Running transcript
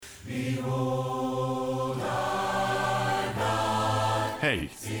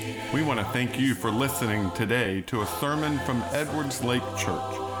Hey, we want to thank you for listening today to a sermon from Edwards Lake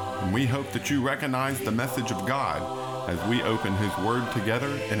Church, and we hope that you recognize the message of God as we open His Word together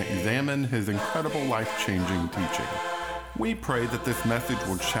and examine His incredible life-changing teaching. We pray that this message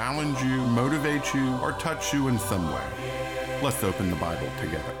will challenge you, motivate you, or touch you in some way. Let's open the Bible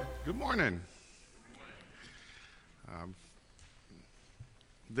together. Good morning.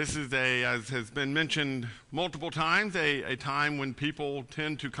 This is as has been mentioned multiple times, a time when people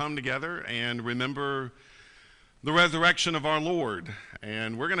tend to come together and remember the resurrection of our Lord.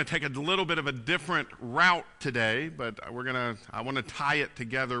 And we're going to take a little bit of a different route today, but I want to tie it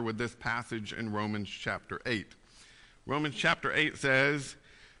together with this passage in Romans chapter 8. Romans chapter 8 says,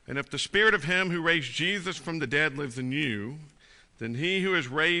 "And if the spirit of him who raised Jesus from the dead lives in you, then he who has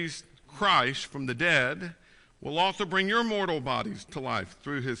raised Christ from the dead will also bring your mortal bodies to life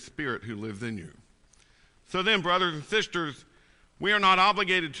through his Spirit who lives in you. So then, brothers and sisters, we are not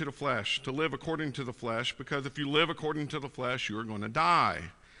obligated to the flesh, to live according to the flesh, because if you live according to the flesh, you are going to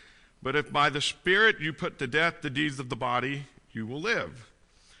die. But if by the Spirit you put to death the deeds of the body, you will live.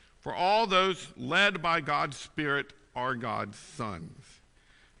 For all those led by God's Spirit are God's sons.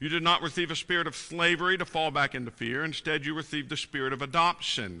 You did not receive a spirit of slavery to fall back into fear. Instead, you received the spirit of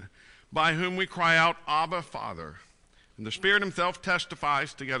adoption, by whom we cry out, Abba, Father. And the Spirit himself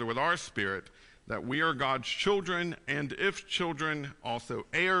testifies together with our spirit that we are God's children, and if children, also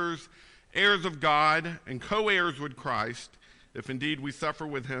heirs, heirs of God, and co-heirs with Christ, if indeed we suffer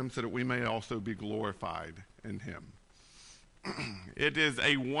with him, so that we may also be glorified in him." It is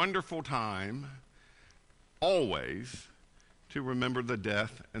a wonderful time, always, to remember the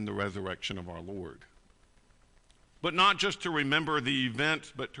death and the resurrection of our Lord. But not just to remember the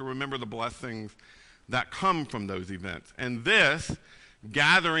events, but to remember the blessings that come from those events. And this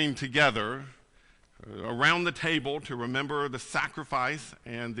gathering together around the table to remember the sacrifice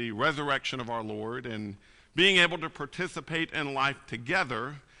and the resurrection of our Lord and being able to participate in life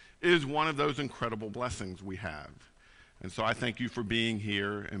together is one of those incredible blessings we have. And so I thank you for being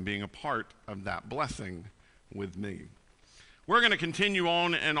here and being a part of that blessing with me. We're going to continue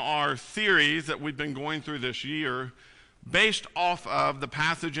on in our series that we've been going through this year based off of the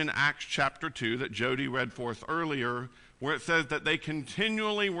passage in Acts chapter 2 that Jody read for us earlier, where it says that they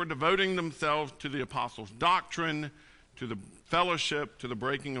continually were devoting themselves to the apostles' doctrine, to the fellowship, to the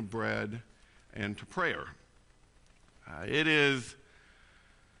breaking of bread, and to prayer. It is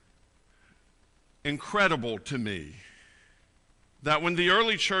incredible to me that when the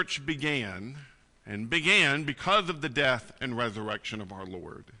early church began because of the death and resurrection of our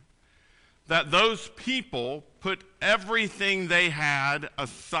Lord, that those people put everything they had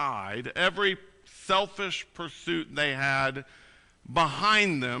aside, every selfish pursuit they had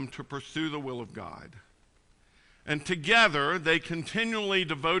behind them to pursue the will of God. And together, they continually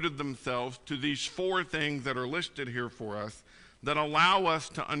devoted themselves to these four things that are listed here for us that allow us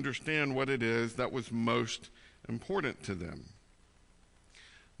to understand what it is that was most important to them.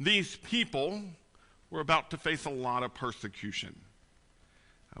 These people were about to face a lot of persecution.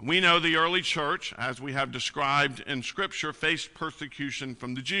 We know the early church, as we have described in Scripture, faced persecution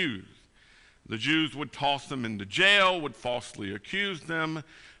from the Jews. The Jews would toss them into jail, would falsely accuse them,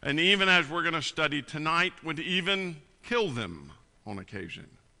 and even as we're going to study tonight, would even kill them on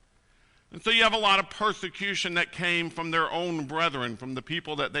occasion. And so you have a lot of persecution that came from their own brethren, from the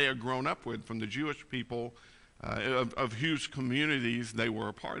people that they had grown up with, from the Jewish people of whose communities they were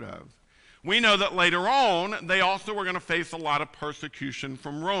a part of. We know that later on, they also were going to face a lot of persecution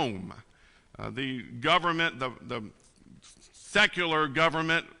from Rome. The government, the secular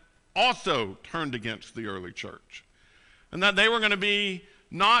government, also turned against the early church. And that they were going to be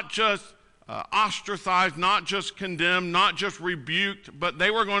not just ostracized, not just condemned, not just rebuked, but they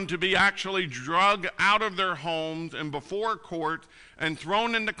were going to be actually dragged out of their homes and before court and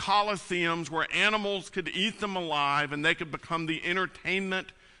thrown into colosseums where animals could eat them alive and they could become the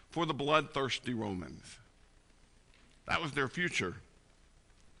entertainment for the bloodthirsty Romans. That was their future.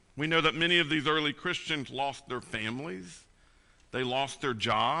 We know that many of these early Christians lost their families, they lost their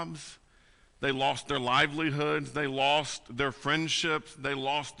jobs, they lost their livelihoods, they lost their friendships, they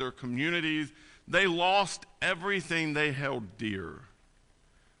lost their communities, they lost everything they held dear.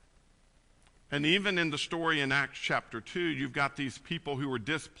 And even in the story in Acts chapter 2, you've got these people who were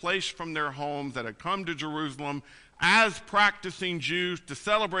displaced from their homes that had come to Jerusalem as practicing Jews to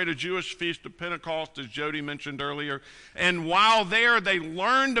celebrate a Jewish feast of Pentecost, as Jody mentioned earlier. And while there, they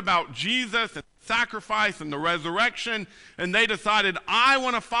learned about Jesus and sacrifice and the resurrection, and they decided, I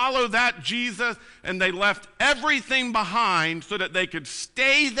want to follow that Jesus, and they left everything behind so that they could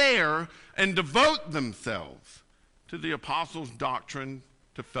stay there and devote themselves to the apostles' doctrine,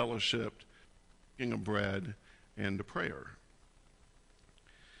 to fellowship, to breaking of bread, and to prayer.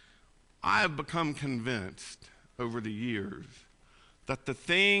 I have become convinced over the years that the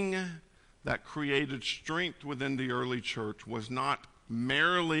thing that created strength within the early church was not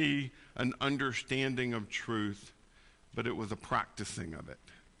merely an understanding of truth, but it was a practicing of it,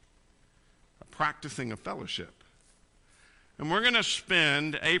 a practicing of fellowship. And we're going to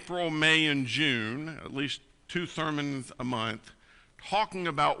spend April, May, and June, at least 2 sermons a month, talking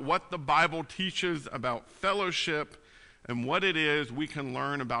about what the Bible teaches about fellowship and what it is we can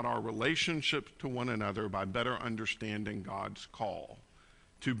learn about our relationships to one another by better understanding God's call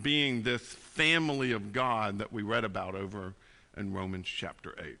to being this family of God that we read about over in Romans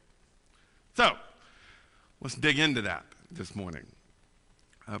chapter 8. So, let's dig into that this morning.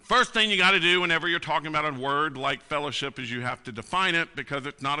 First thing you got to do whenever you're talking about a word like fellowship is you have to define it, because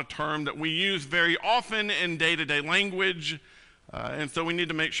it's not a term that we use very often in day-to-day language, and so we need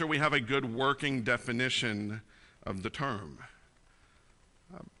to make sure we have a good working definition of the term.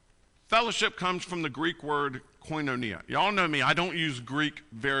 Fellowship comes from the Greek word koinonia. Y'all know me, I don't use Greek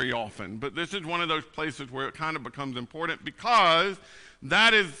very often, but this is one of those places where it kind of becomes important, because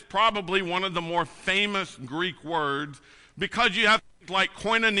that is probably one of the more famous Greek words, because you have like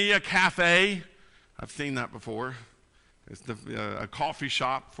Koinonia Cafe. I've seen that before. It's a coffee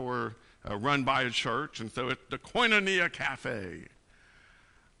shop run by a church, and so it's the Koinonia Cafe.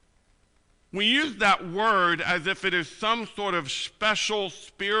 We use that word as if it is some sort of special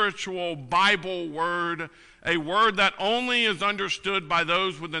spiritual Bible word, a word that only is understood by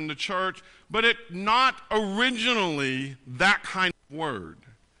those within the church, but it's not originally that kind of word.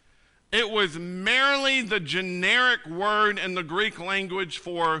 It was merely the generic word in the Greek language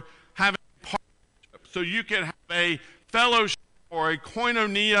for having partnership. So you could have a fellowship or a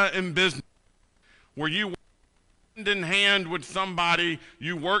koinonia in business, where you work hand in hand with somebody,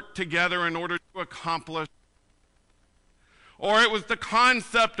 you work together in order to accomplish. Or it was the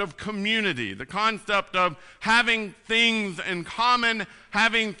concept of community, the concept of having things in common,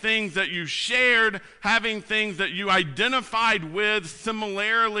 having things that you shared, having things that you identified with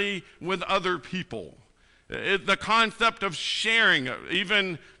similarly with other people. The concept of sharing,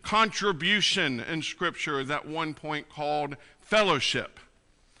 even contribution in Scripture is at one point called fellowship,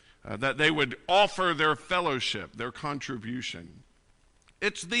 that they would offer their fellowship, their contribution.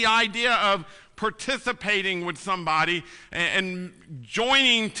 It's the idea of participating with somebody and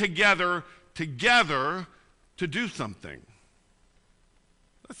joining together to do something.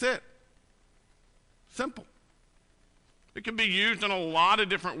 That's it. Simple. It can be used in a lot of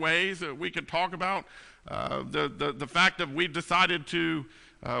different ways that we could talk about. The fact that we decided to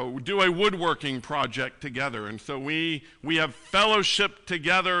do a woodworking project together, and so we have fellowship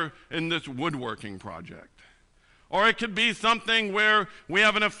together in this woodworking project. Or it could be something where we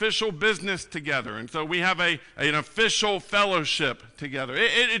have an official business together, and so we have an official fellowship together.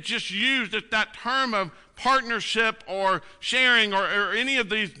 It's just used as that term of partnership or sharing or any of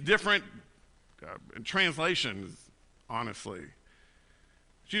these different translations, honestly.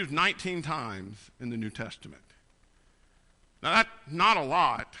 It's used 19 times in the New Testament. Now that's not a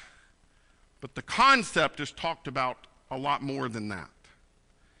lot, but the concept is talked about a lot more than that.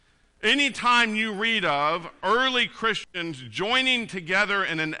 Anytime you read of early Christians joining together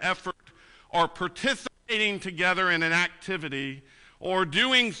in an effort or participating together in an activity or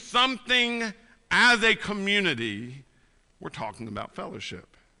doing something as a community, we're talking about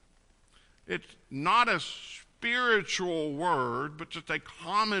fellowship. It's not a spiritual word, but just a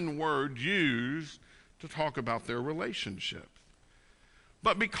common word used to talk about their relationships.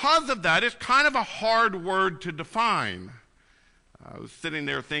 But because of that, it's kind of a hard word to define. I was sitting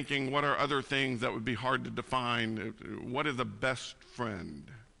there thinking, what are other things that would be hard to define? What is a best friend?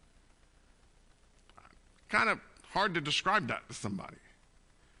 Kind of hard to describe that to somebody.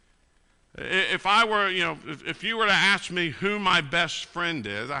 If I were, if you were to ask me who my best friend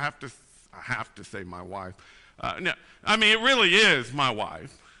is, I have to say my wife. No, I mean, it really is my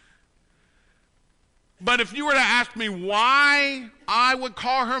wife. But if you were to ask me why I would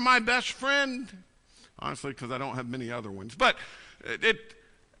call her my best friend, honestly, because I don't have many other ones, but it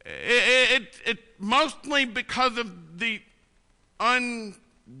mostly because of the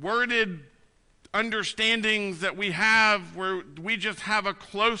unworded understandings that we have, where we just have a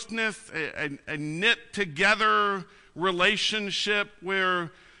closeness, a knit together relationship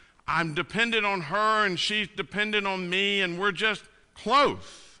where I'm dependent on her and she's dependent on me, and we're just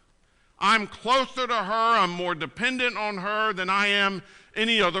close. I'm closer to her, I'm more dependent on her than I am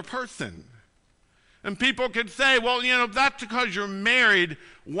any other person. And people could say, well, that's because you're married.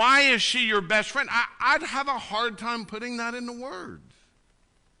 Why is she your best friend? I'd have a hard time putting that into words.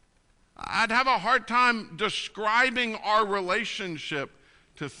 I'd have a hard time describing our relationship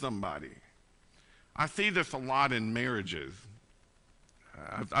to somebody. I see this a lot in marriages.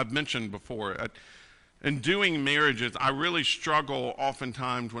 I've mentioned before, in doing marriages, I really struggle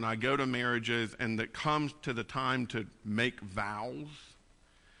oftentimes when I go to marriages and it comes to the time to make vows.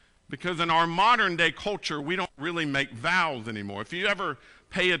 Because in our modern day culture, we don't really make vows anymore. If you ever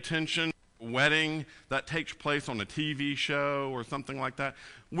pay attention to a wedding that takes place on a TV show or something like that,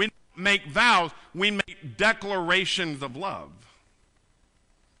 we don't make vows, we make declarations of love.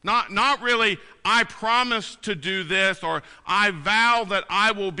 Not really, I promise to do this, or I vow that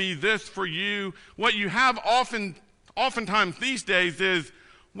I will be this for you. What you have oftentimes these days is,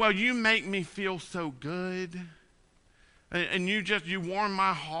 well, you make me feel so good. And you warm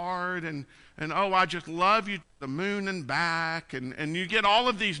my heart, and oh, I just love you to the moon and back. And you get all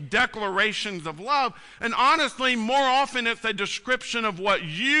of these declarations of love. And honestly, more often it's a description of what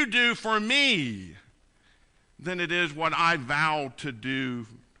you do for me than it is what I vow to do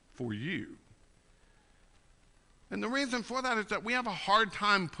for you. And the reason for that is that we have a hard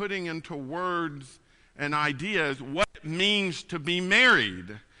time putting into words and ideas what it means to be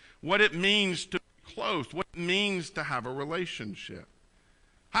married, what it means to be close, what it means to have a relationship.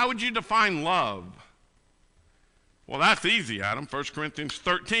 How would you define love? Well, that's easy, Adam. 1 Corinthians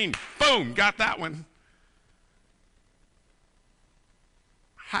 13. Boom, got that one.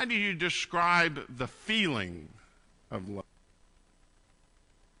 How do you describe the feeling of love?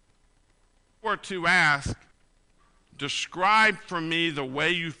 Or to ask, describe for me the way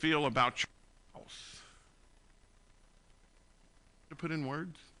you feel about your house. To put in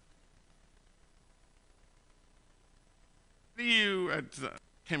words. How do you,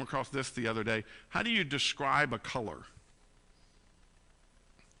 came across this the other day, how do you describe a color?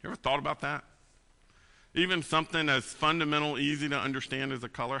 You ever thought about that? Even something as fundamental, easy to understand as a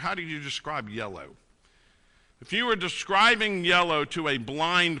color. How do you describe yellow? If you were describing yellow to a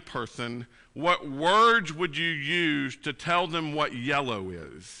blind person, what words would you use to tell them what yellow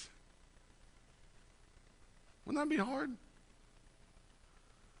is? Wouldn't that be hard?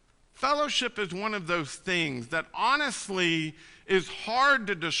 Fellowship is one of those things that honestly is hard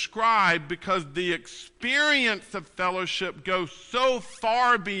to describe because the experience of fellowship goes so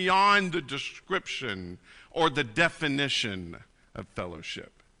far beyond the description or the definition of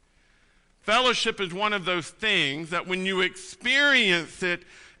fellowship. Fellowship is one of those things that when you experience it,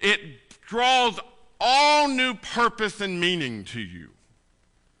 it draws all new purpose and meaning to you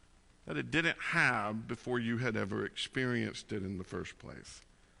that it didn't have before you had ever experienced it in the first place.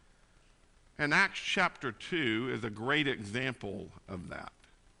 And Acts chapter 2 is a great example of that.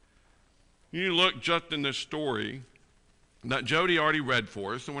 You look just in this story that Jody already read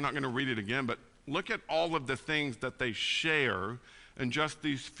for us, so we're not going to read it again, but look at all of the things that they share in just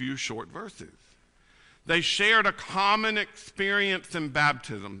these few short verses. They shared a common experience in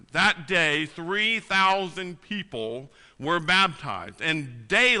baptism. That day, 3,000 people were baptized. And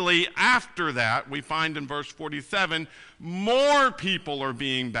daily after that, we find in verse 47, more people are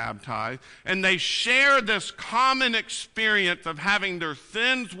being baptized. And they share this common experience of having their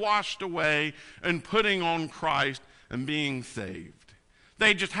sins washed away and putting on Christ and being saved.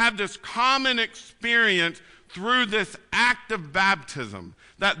 They just have this common experience through this act of baptism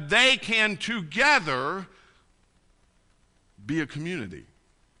that they can together be a community.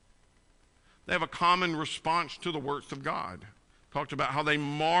 They have a common response to the works of God. Talked about how they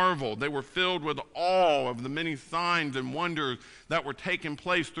marveled. They were filled with awe of the many signs and wonders that were taking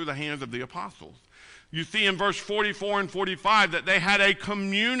place through the hands of the apostles. You see in verse 44 and 45 that they had a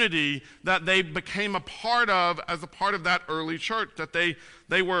community that they became a part of as a part of that early church, that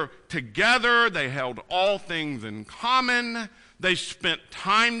they were together, they held all things in common, they spent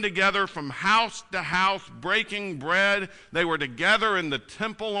time together from house to house breaking bread. They were together in the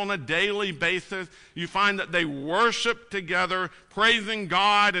temple on a daily basis. You find that they worshiped together, praising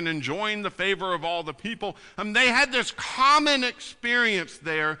God and enjoying the favor of all the people. They had this common experience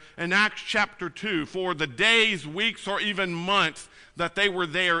there in Acts chapter 2 for the days, weeks, or even months that they were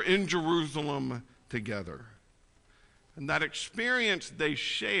there in Jerusalem together. And that experience they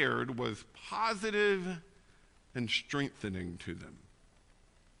shared was positive and strengthening to them.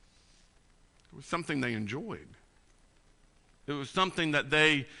 It was something they enjoyed. It was something that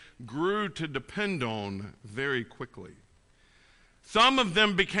they grew to depend on very quickly. Some of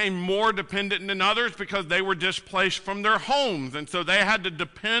them became more dependent than others because they were displaced from their homes, and so they had to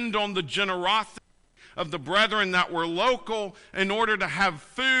depend on the generosity of the brethren that were local in order to have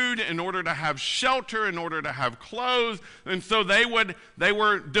food, in order to have shelter, in order to have clothes. And so they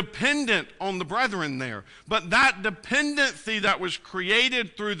were dependent on the brethren there. But that dependency that was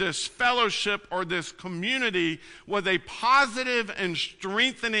created through this fellowship or this community was a positive and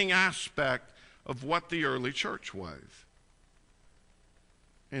strengthening aspect of what the early church was.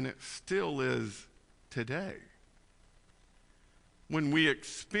 And it still is today. When we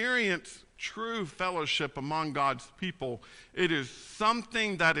experience true fellowship among God's people, it is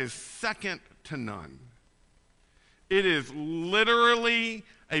something that is second to none. It is literally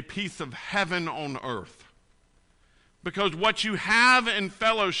a piece of heaven on earth. Because what you have in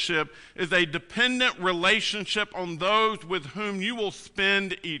fellowship is a dependent relationship on those with whom you will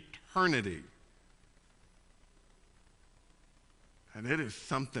spend eternity. And it is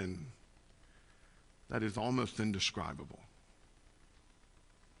something that is almost indescribable.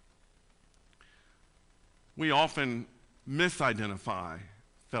 We often misidentify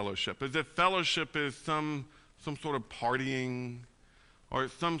fellowship as if fellowship is some sort of partying or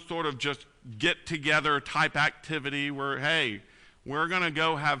some sort of just get-together type activity where, hey, we're going to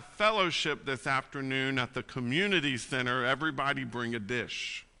go have fellowship this afternoon at the community center. Everybody bring a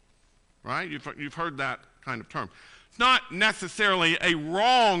dish, right? You've heard that kind of term. It's not necessarily a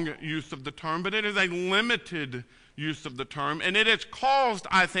wrong use of the term, but it is a limited use of the term, and it has caused,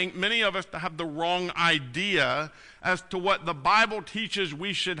 I think, many of us to have the wrong idea as to what the Bible teaches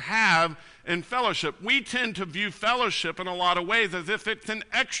we should have in fellowship. We tend to view fellowship in a lot of ways as if it's an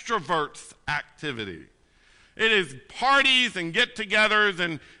extrovert's activity. It is parties and get-togethers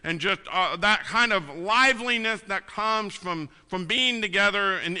and just that kind of liveliness that comes from being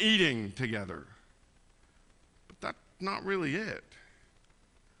together and eating together. But that's not really it.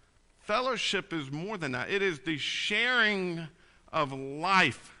 Fellowship is more than that. It is the sharing of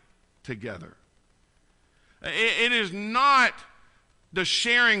life together. It is not the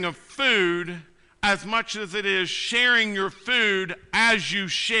sharing of food as much as it is sharing your food as you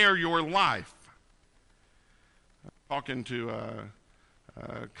share your life. Talking to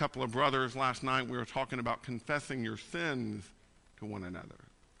a couple of brothers last night, we were talking about confessing your sins to one another.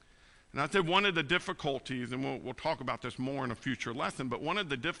 And I said one of the difficulties, and we'll talk about this more in a future lesson, but one of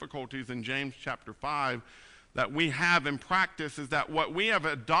the difficulties in James chapter 5 that we have in practice is that what we have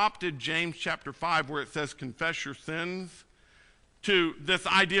adopted James chapter 5, where it says confess your sins, to this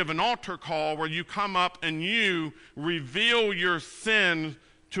idea of an altar call where you come up and you reveal your sins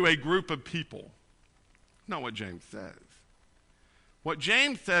to a group of people. That's not what James says. What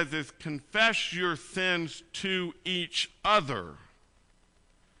James says is confess your sins to each other.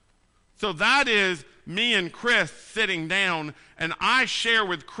 So that is me and Chris sitting down, and I share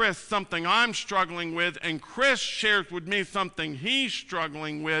with Chris something I'm struggling with, and Chris shares with me something he's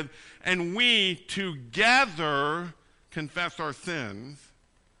struggling with, and we together confess our sins.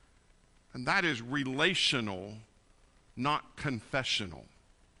 And that is relational, not confessional.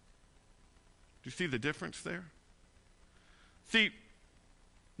 Do you see the difference there? See,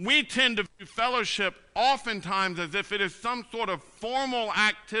 we tend to view fellowship oftentimes as if it is some sort of formal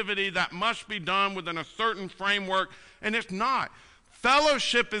activity that must be done within a certain framework, and it's not.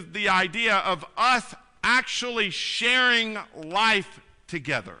 Fellowship is the idea of us actually sharing life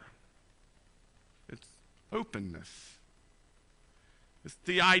together. It's openness. It's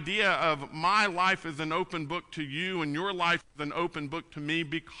the idea of my life is an open book to you and your life is an open book to me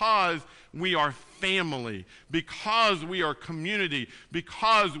because we are family, because we are community,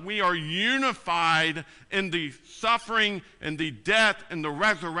 because we are unified in the suffering and the death and the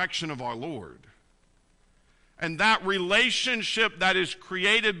resurrection of our Lord. And that relationship that is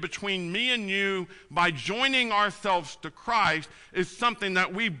created between me and you by joining ourselves to Christ is something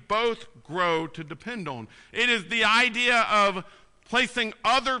that we both grow to depend on. It is the idea of placing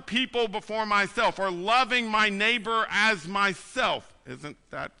other people before myself or loving my neighbor as myself. Isn't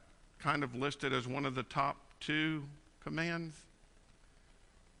that kind of listed as one of the top 2 commands?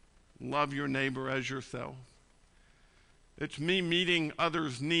 Love your neighbor as yourself. It's me meeting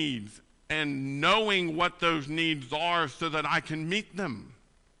others' needs and knowing what those needs are so that I can meet them.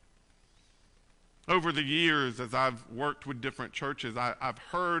 Over the years, as I've worked with different churches, I've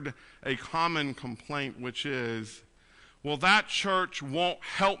heard a common complaint, which is, well, that church won't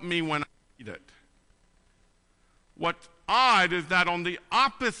help me when I need it. What's odd is that on the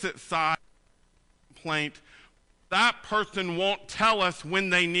opposite side of the complaint, that person won't tell us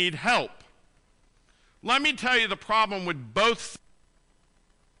when they need help. Let me tell you the problem with both sides.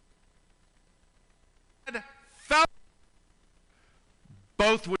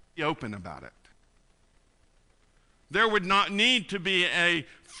 Both would be open about it. There would not need to be a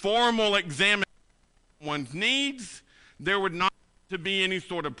formal examination one's needs. There would not to be any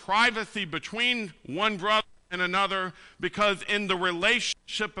sort of privacy between one brother and another, because in the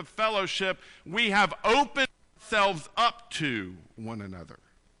relationship of fellowship, we have opened ourselves up to one another.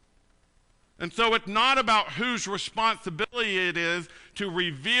 And so it's not about whose responsibility it is to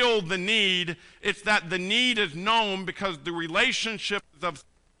reveal the need. It's that the need is known because the relationship is of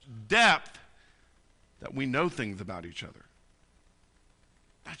depth that we know things about each other.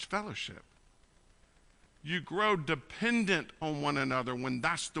 That's fellowship. You grow dependent on one another when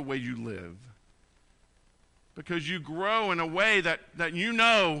that's the way you live. Because you grow in a way that you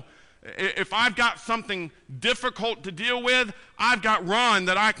know, if I've got something difficult to deal with, I've got Ron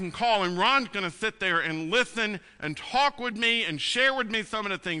that I can call, and Ron's going to sit there and listen and talk with me and share with me some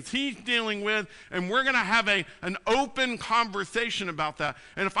of the things he's dealing with, and we're going to have an open conversation about that.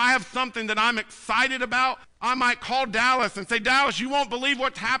 And if I have something that I'm excited about, I might call Dallas and say, Dallas, you won't believe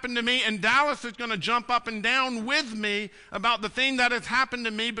what's happened to me, and Dallas is going to jump up and down with me about the thing that has happened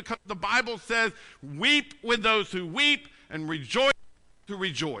to me, because the Bible says, weep with those who weep and rejoice to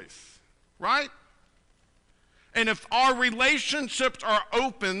rejoice. Right? And if our relationships are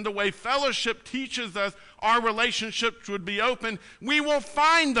open, the way fellowship teaches us our relationships would be open, we will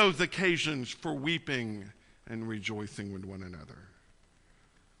find those occasions for weeping and rejoicing with one another.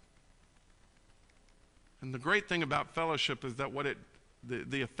 And the great thing about fellowship is that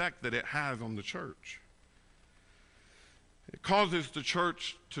the effect that it has on the church. It causes the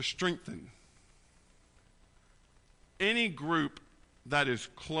church to strengthen. Any group that is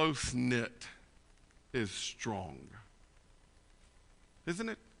close-knit is strong. Isn't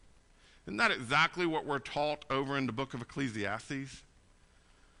it? Isn't that exactly what we're taught over in the book of Ecclesiastes?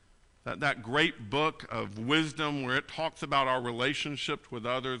 That great book of wisdom where it talks about our relationships with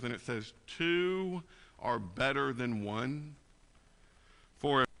others, and it says, two are better than one.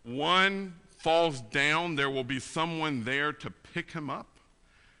 For if one falls down, there will be someone there to pick him up.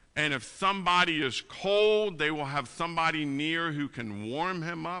 And if somebody is cold, they will have somebody near who can warm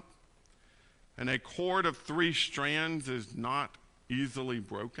him up. And a cord of 3 strands is not easily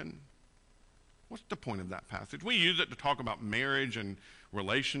broken. What's the point of that passage? We use it to talk about marriage and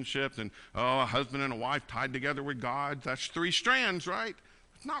relationships and, a husband and a wife tied together with God. That's 3 strands, right?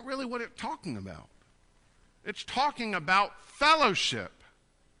 That's not really what it's talking about. It's talking about fellowship.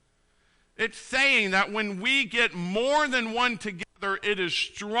 It's saying that when we get more than one together, it is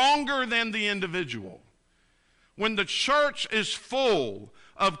stronger than the individual. When the church is full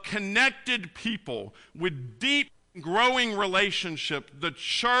of connected people with deep, growing relationships, the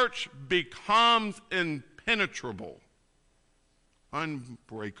church becomes impenetrable,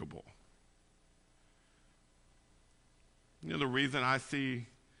 unbreakable. You know, the reason I see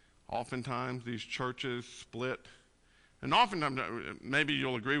oftentimes these churches split, and oftentimes, maybe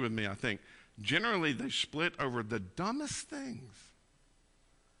you'll agree with me, I think, generally they split over the dumbest things.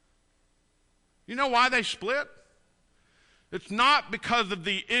 You know why they split? It's not because of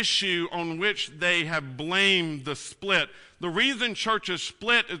the issue on which they have blamed the split. The reason churches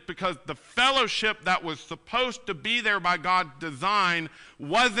split is because the fellowship that was supposed to be there by God's design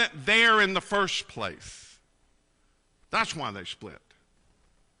wasn't there in the first place. That's why they split.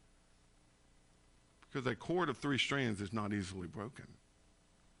 Because a cord of 3 strands is not easily broken.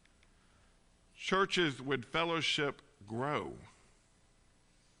 Churches with fellowship grow.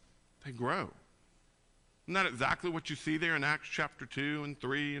 They grow. Isn't that exactly what you see there in Acts chapter 2 and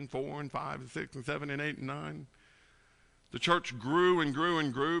 3 and 4 and 5 and 6 and 7 and 8 and 9? The church grew and grew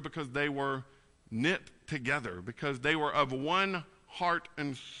and grew because they were knit together, because they were of one heart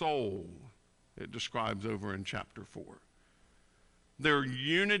and soul, it describes over in chapter 4. Their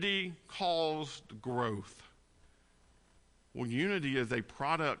unity caused growth. Well, unity is a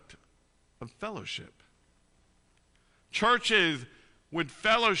product of fellowship. Churches with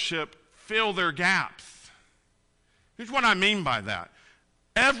fellowship fill their gaps. Here's what I mean by that.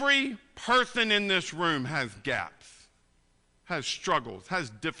 Every person in this room has gaps, has struggles,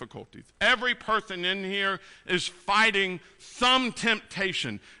 has difficulties. Every person in here is fighting some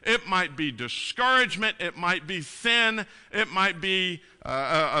temptation. It might be discouragement. It might be sin. It might be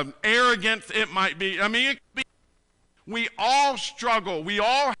arrogance. It might be, we all struggle. We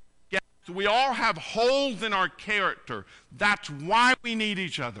all have gaps. We all have holes in our character. That's why we need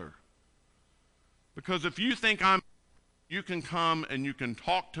each other. Because if you think you can come and you can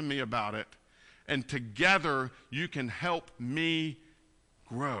talk to me about it, and together you can help me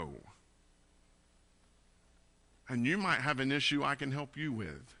grow. And you might have an issue I can help you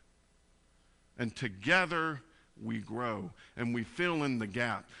with. And together we grow and we fill in the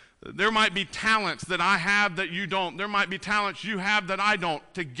gap. There might be talents that I have that you don't. There might be talents you have that I don't.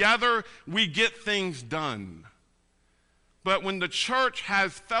 Together, we get things done. But when the church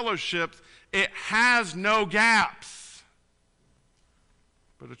has fellowships, it has no gaps.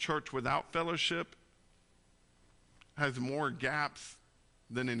 But a church without fellowship has more gaps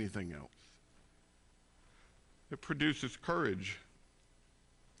than anything else. It produces courage.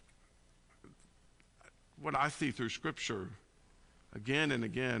 What I see through Scripture again and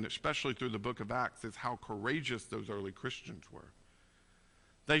again, especially through the book of Acts, is how courageous those early Christians were.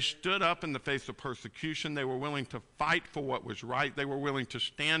 They stood up in the face of persecution. They were willing to fight for what was right. They were willing to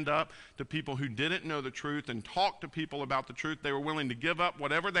stand up to people who didn't know the truth and talk to people about the truth. They were willing to give up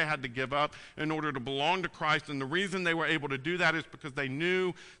whatever they had to give up in order to belong to Christ. And the reason they were able to do that is because they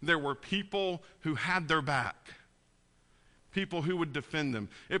knew there were people who had their back. People who would defend them.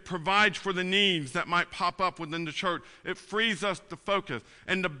 It provides for the needs that might pop up within the church. It frees us to focus.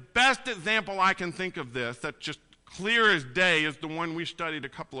 And the best example I can think of this, that's just clear as day, is the one we studied a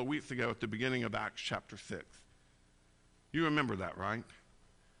couple of weeks ago at the beginning of Acts chapter 6. You remember that, right?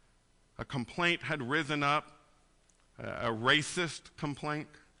 A complaint had risen up, a racist complaint,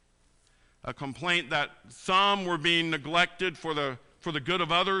 a complaint that some were being neglected for the good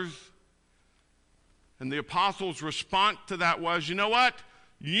of others. And the apostles' response to that was, you know what?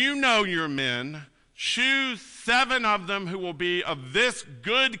 You know your men. Choose 7 of them who will be of this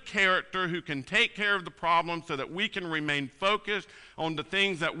good character, who can take care of the problem so that we can remain focused on the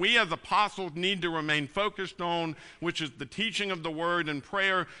things that we as apostles need to remain focused on, which is the teaching of the word and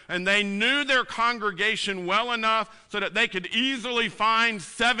prayer. And they knew their congregation well enough so that they could easily find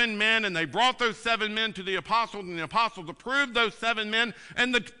 7 men, and they brought those 7 men to the apostles, and the apostles approved those 7 men,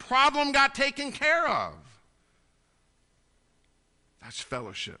 and the problem got taken care of. That's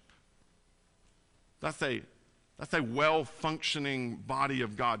fellowship. That's a well-functioning body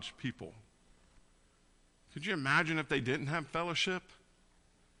of God's people. Could you imagine if they didn't have fellowship?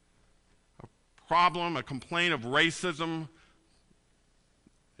 A problem, a complaint of racism,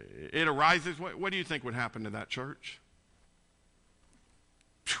 it arises. What do you think would happen to that church?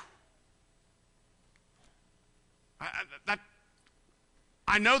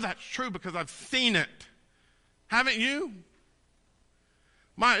 I know that's true because I've seen it. Haven't you?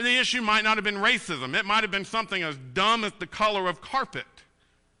 The issue might not have been racism. It might have been something as dumb as the color of carpet.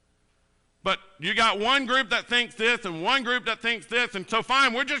 But you got one group that thinks this and one group that thinks this, and so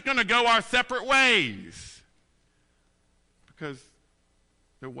fine, we're just going to go our separate ways. Because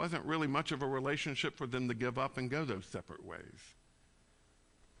there wasn't really much of a relationship for them to give up and go those separate ways.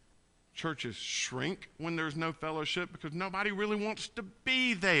 Churches shrink when there's no fellowship because nobody really wants to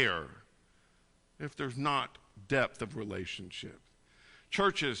be there if there's not depth of relationship.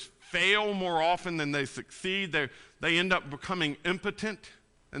 Churches fail more often than they succeed. They end up becoming impotent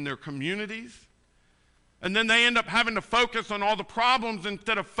in their communities. And then they end up having to focus on all the problems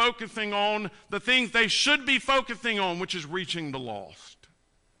instead of focusing on the things they should be focusing on, which is reaching the lost.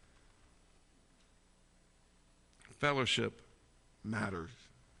 Fellowship matters.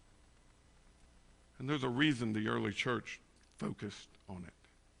 And there's a reason the early church focused on it.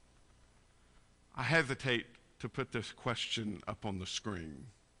 I hesitate to put this question up on the screen.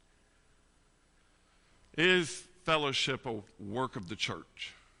 Is fellowship a work of the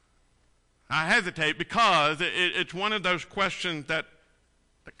church? I hesitate because it's one of those questions that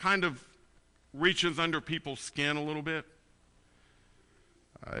kind of reaches under people's skin a little bit.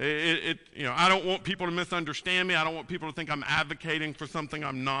 I don't want people to misunderstand me. I don't want people to think I'm advocating for something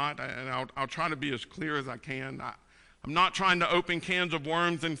I'm not. And I'll try to be as clear as I can. I'm not trying to open cans of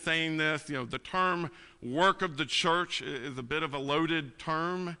worms in saying this. The term work of the church is a bit of a loaded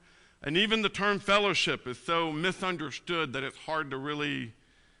term. And even the term fellowship is so misunderstood that it's hard to really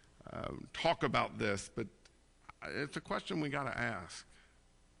talk about this. But it's a question we got to ask.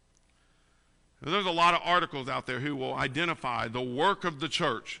 There's a lot of articles out there who will identify the work of the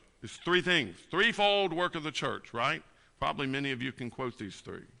church. It's 3 things. 3-fold work of the church, right? Probably many of you can quote these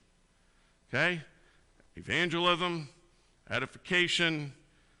 3. Okay? Evangelism, edification,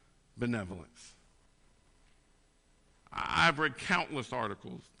 benevolence. I've read countless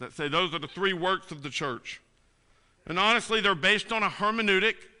articles that say those are the 3 works of the church. And honestly, they're based on a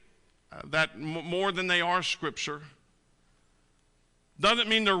hermeneutic that more than they are scripture. Doesn't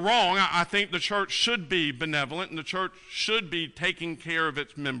mean they're wrong. I think the church should be benevolent, and the church should be taking care of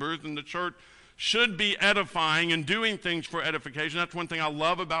its members, and the church should be edifying and doing things for edification. That's one thing I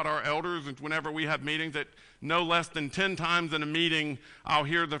love about our elders, is whenever we have meetings, that no less than 10 times in a meeting, I'll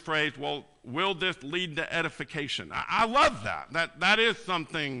hear the phrase, well, will this lead to edification? I love that. That is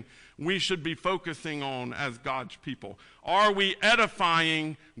something we should be focusing on as God's people? Are we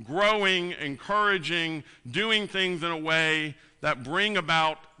edifying, growing, encouraging, doing things in a way that bring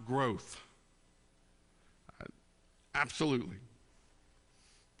about growth? Absolutely.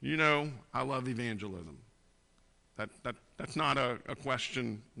 You know, I love evangelism. That's not a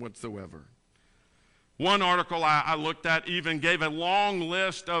question whatsoever. One article I looked at even gave a long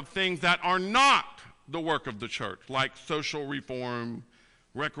list of things that are not the work of the church, like social reform,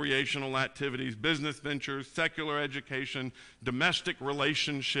 recreational activities, business ventures, secular education, domestic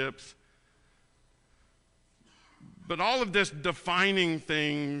relationships. But all of this defining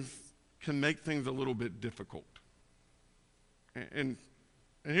things can make things a little bit difficult. And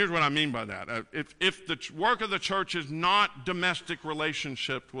here's what I mean by that. If the work of the church is not domestic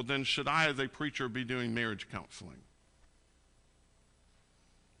relationships, well, then should I as a preacher be doing marriage counseling?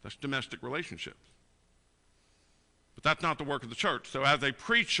 That's domestic relationships. But that's not the work of the church. So as a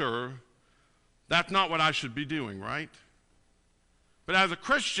preacher, that's not what I should be doing, right? But as a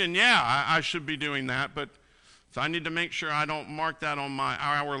Christian, yeah, I should be doing that. But so I need to make sure I don't mark that on my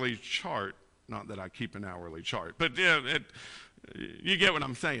hourly chart. Not that I keep an hourly chart, but yeah, you get what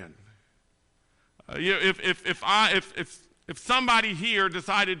I'm saying. If somebody here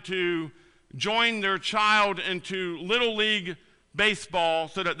decided to join their child into Little League baseball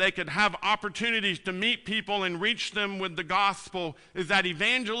so that they could have opportunities to meet people and reach them with the gospel, is that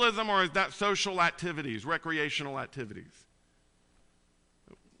evangelism or is that social activities, recreational activities?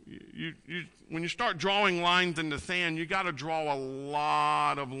 When you start drawing lines in the sand, you got to draw a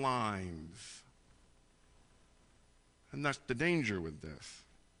lot of lines. And that's the danger with this.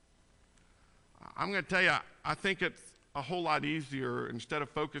 I'm going to tell you, I think it's a whole lot easier, instead of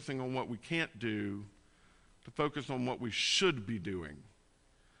focusing on what we can't do, to focus on what we should be doing.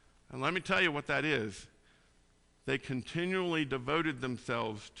 And let me tell you what that is. They continually devoted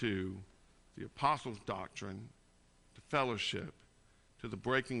themselves to the apostles' doctrine, to fellowship, to the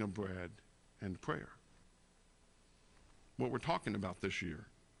breaking of bread, and prayer. What we're talking about this year.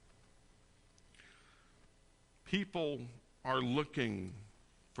 People are looking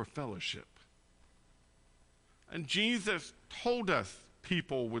for fellowship. And Jesus told us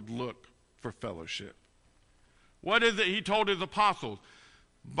people would look for fellowship. What is it he told his apostles?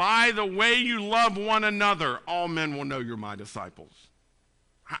 By the way you love one another, all men will know you're my disciples.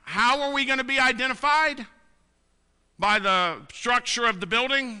 How are we going to be identified? By the structure of the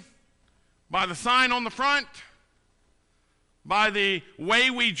building? By the sign on the front? By the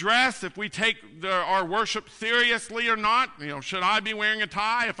way we dress, if we take our worship seriously or not? You know, should I be wearing a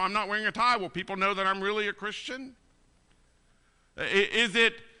tie? If I'm not wearing a tie, will people know that I'm really a Christian? Is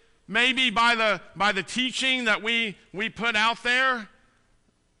it maybe by the teaching that we put out there?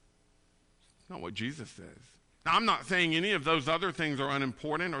 It's not what Jesus says. Now, I'm not saying any of those other things are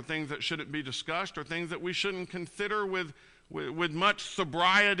unimportant or things that shouldn't be discussed or things that we shouldn't consider with much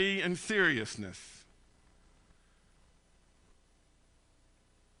sobriety and seriousness.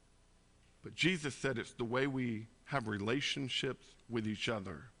 But Jesus said it's the way we have relationships with each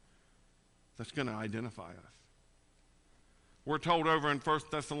other that's going to identify us. We're told over in 1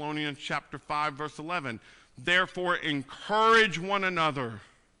 Thessalonians chapter 5, verse 11, therefore encourage one another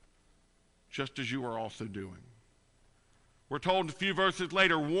just as you are also doing. We're told a few verses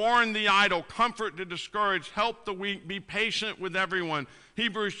later, warn the idle, comfort the discouraged, help the weak, be patient with everyone.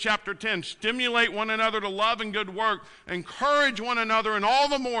 Hebrews chapter 10, stimulate one another to love and good work, encourage one another, and all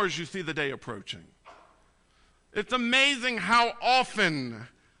the more as you see the day approaching. It's amazing how often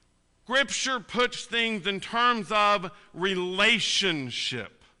Scripture puts things in terms of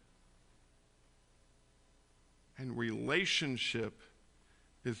relationship. And relationship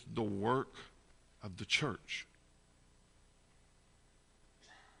is the work of the church.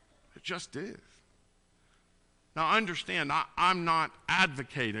 It just is. Now understand, I'm not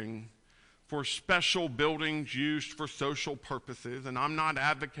advocating for special buildings used for social purposes, and I'm not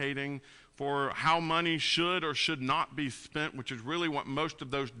advocating for how money should or should not be spent, which is really what most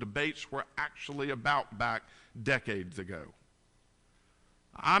of those debates were actually about back decades ago.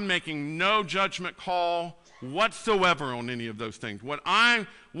 I'm making no judgment call whatsoever on any of those things. What I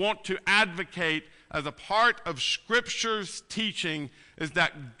want to advocate as a part of Scripture's teaching is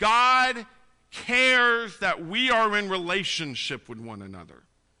that God cares that we are in relationship with one another.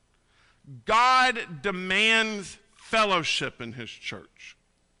 God demands fellowship in His church.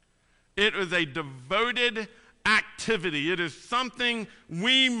 It is a devoted activity. It is something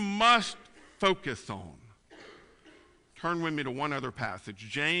we must focus on. Turn with me to one other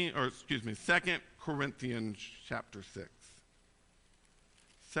passage, 2 Corinthians chapter 6.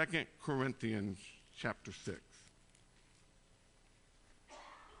 2 Corinthians chapter 6.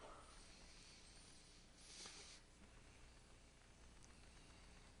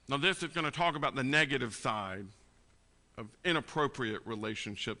 Now, this is going to talk about the negative side of inappropriate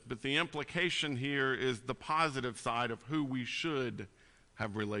relationship, but the implication here is the positive side of who we should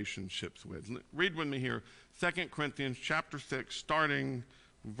have relationships with. Read with me here, 2 Corinthians chapter 6, starting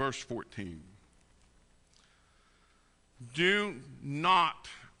verse 14. Do not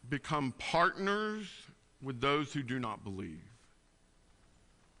become partners with those who do not believe.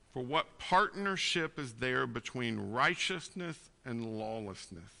 For what partnership is there between righteousness and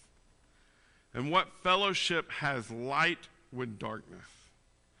lawlessness? And what fellowship has light with darkness?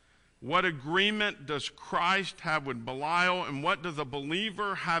 What agreement does Christ have with Belial? And what does a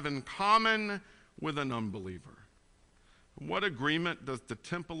believer have in common with an unbeliever? And what agreement does the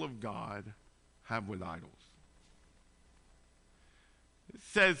temple of God have with idols? It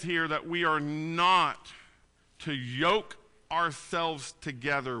says here that we are not to yoke ourselves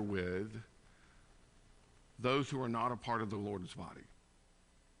together with those who are not a part of the Lord's body.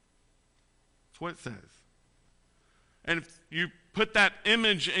 That's what it says. And if you put that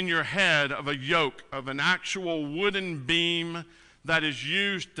image in your head of a yoke, of an actual wooden beam that is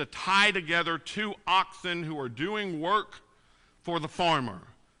used to tie together two oxen who are doing work for the farmer.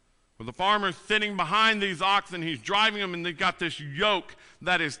 Well, the farmer's sitting behind these oxen, he's driving them, and they've got this yoke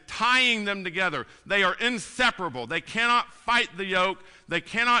that is tying them together. They are inseparable. They cannot fight the yoke. They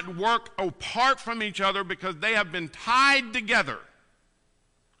cannot work apart from each other because they have been tied together.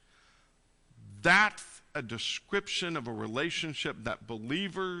 That's a description of a relationship that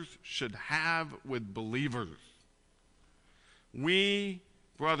believers should have with believers. We,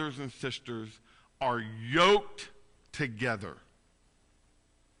 brothers and sisters, are yoked together.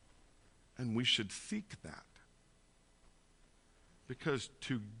 And we should seek that. Because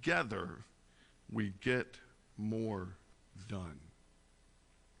together we get more done.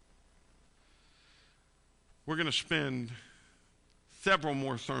 We're going to spend several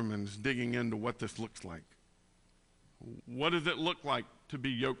more sermons digging into what this looks like. What does it look like to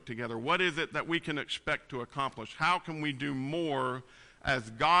be yoked together? What is it that we can expect to accomplish? How can we do more as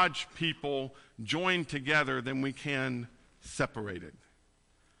God's people join together than we can separated?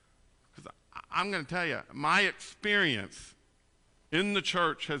 Because I'm going to tell you, my experience in the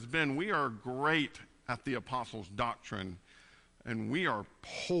church has been we are great at the apostles' doctrine, and we are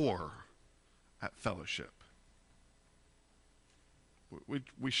poor at fellowship.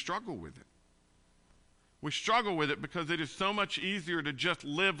 We struggle with it. We struggle with it because it is so much easier to just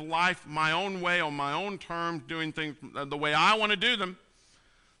live life my own way, on my own terms, doing things the way I want to do them.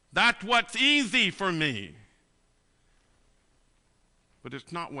 That's what's easy for me. But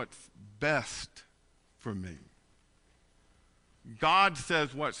it's not what's best for me. God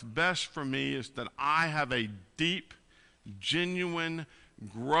says what's best for me is that I have a deep, genuine,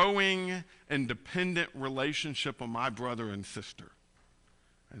 growing, and dependent relationship with my brother and sister.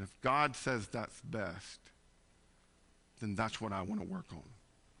 And if God says that's best, then that's what I want to work on.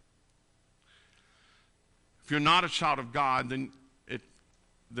 If you're not a child of God, then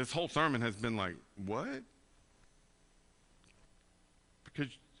this whole sermon has been like, what?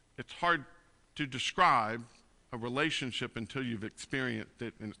 Because it's hard to describe a relationship until you've experienced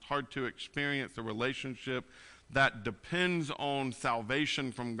it, and it's hard to experience a relationship that depends on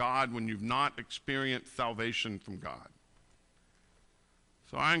salvation from God when you've not experienced salvation from God.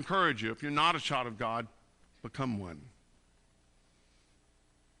 So I encourage you, if you're not a child of God, become one.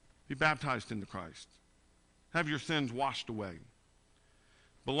 Be baptized into Christ. Have your sins washed away.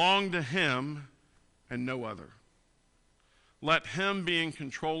 Belong to Him and no other. Let Him be in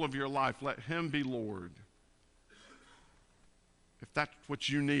control of your life. Let Him be Lord. If that's what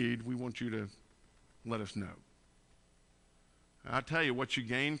you need, we want you to let us know. And I tell you, what you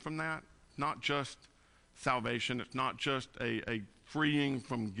gain from that, not just salvation, it's not just a freeing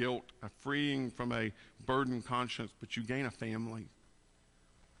from guilt, a freeing from a burdened conscience, but you gain a family.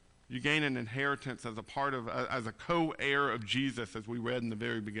 You gain an inheritance as a part of, as a co-heir of Jesus, as we read in the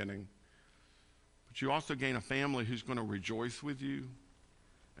very beginning. But you also gain a family who's going to rejoice with you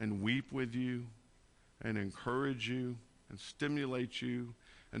and weep with you and encourage you and stimulate you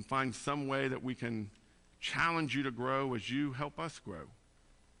and find some way that we can challenge you to grow as you help us grow.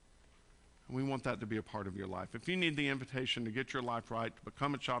 And we want that to be a part of your life. If you need the invitation to get your life right, to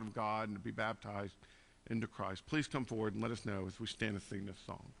become a child of God, and to be baptized into Christ, please come forward and let us know as we stand and sing this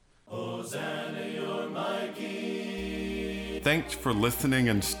song. Hosanna, you're my King. Thanks for listening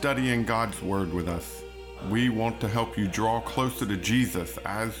and studying God's Word with us. We want to help you draw closer to Jesus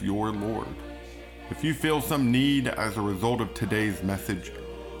as your Lord. If you feel some need as a result of today's message,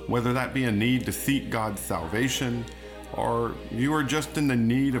 whether that be a need to seek God's salvation, or you are just in the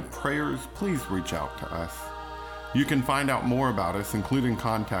need of prayers, please reach out to us. You can find out more about us, including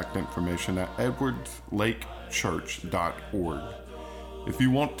contact information, at edwardslakechurch.org. If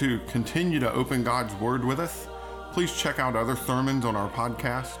you want to continue to open God's Word with us, please check out other sermons on our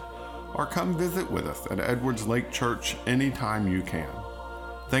podcast, or come visit with us at Edwards Lake Church anytime you can.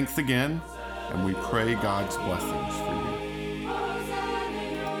 Thanks again, and we pray God's blessings for you.